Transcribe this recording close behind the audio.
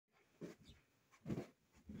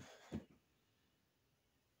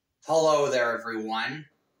Hello there, everyone.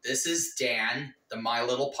 This is Dan, the My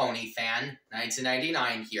Little Pony fan,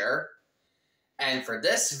 1999 here. And for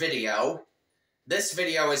this video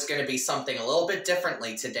is going to be something a little bit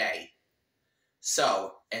differently today.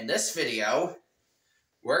 So, in this video,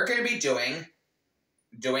 we're going to be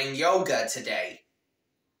doing yoga today.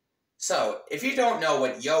 So, if you don't know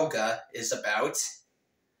what yoga is about,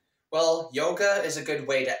 well, yoga is a good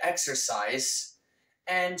way to exercise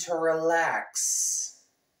and to relax.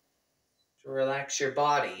 To relax your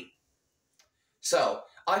body. So,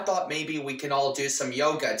 I thought maybe we can all do some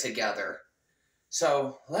yoga together.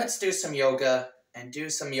 So, let's do some yoga and do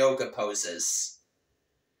some yoga poses.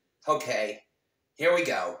 Okay, here we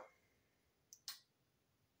go.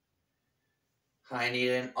 I need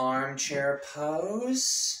an armchair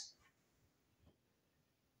pose.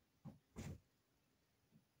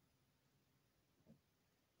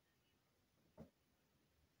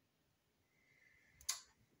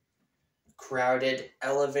 Crowded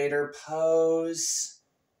elevator pose.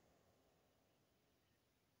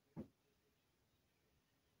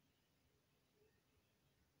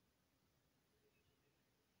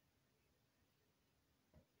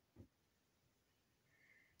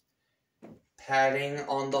 Padding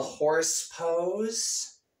on the horse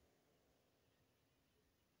pose.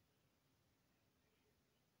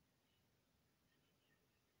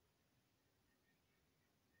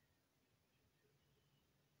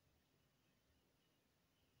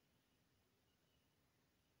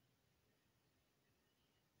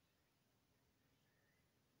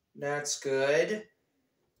 That's good.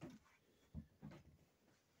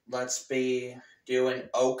 Let's do an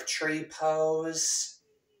oak tree pose.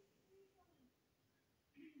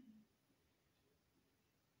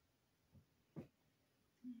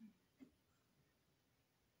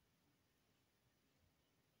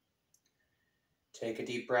 Take a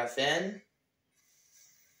deep breath in.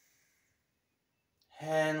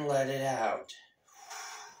 And let it out.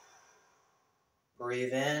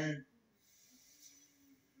 Breathe in.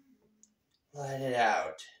 Let it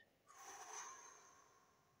out.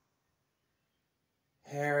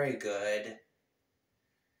 Very good.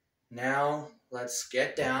 Now, let's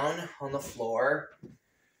get down on the floor.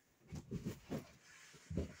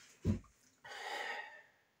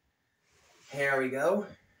 Here we go.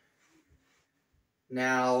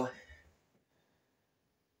 Now,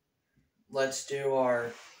 let's do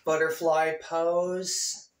our butterfly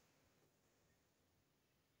pose.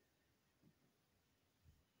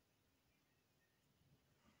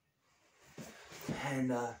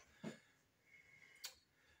 And,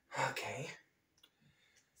 okay.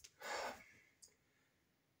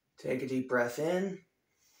 Take a deep breath in.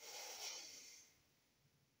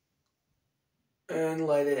 And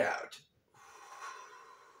let it out.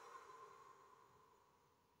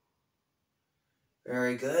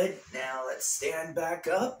 Very good. Now let's stand back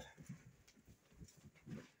up.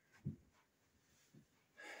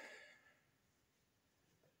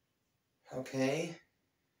 Okay.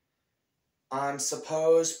 On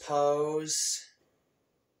suppose pose.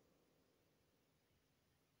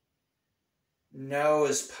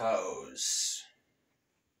 Nose pose.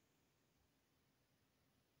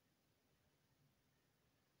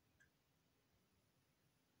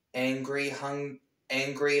 Angry,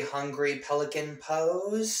 hungry pelican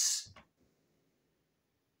pose.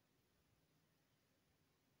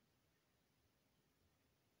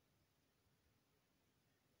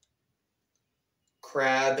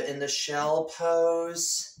 Crab in the shell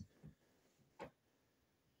pose.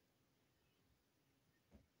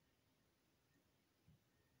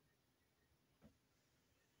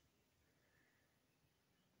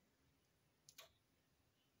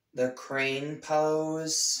 The crane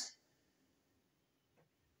pose.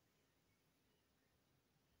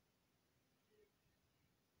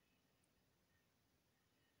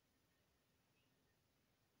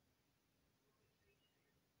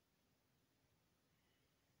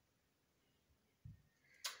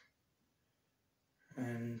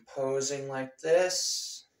 And posing like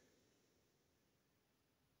this.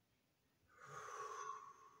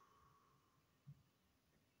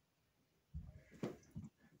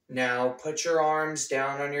 Now put your arms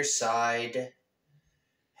down on your side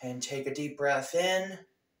and take a deep breath in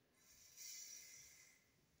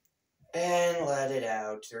and let it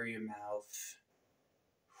out through your mouth.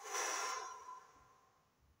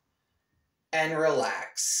 And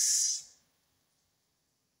relax.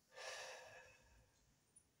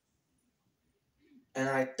 And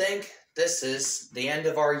I think this is the end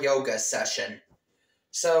of our yoga session.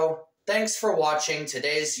 So, thanks for watching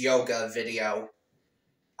today's yoga video.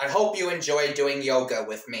 I hope you enjoyed doing yoga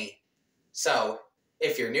with me. So,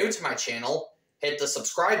 if you're new to my channel hit the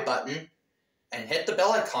subscribe button, and hit the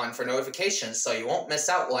bell icon for notifications so you won't miss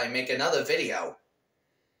out when I make another video.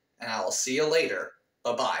 And I will see you later.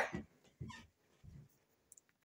 Bye-bye.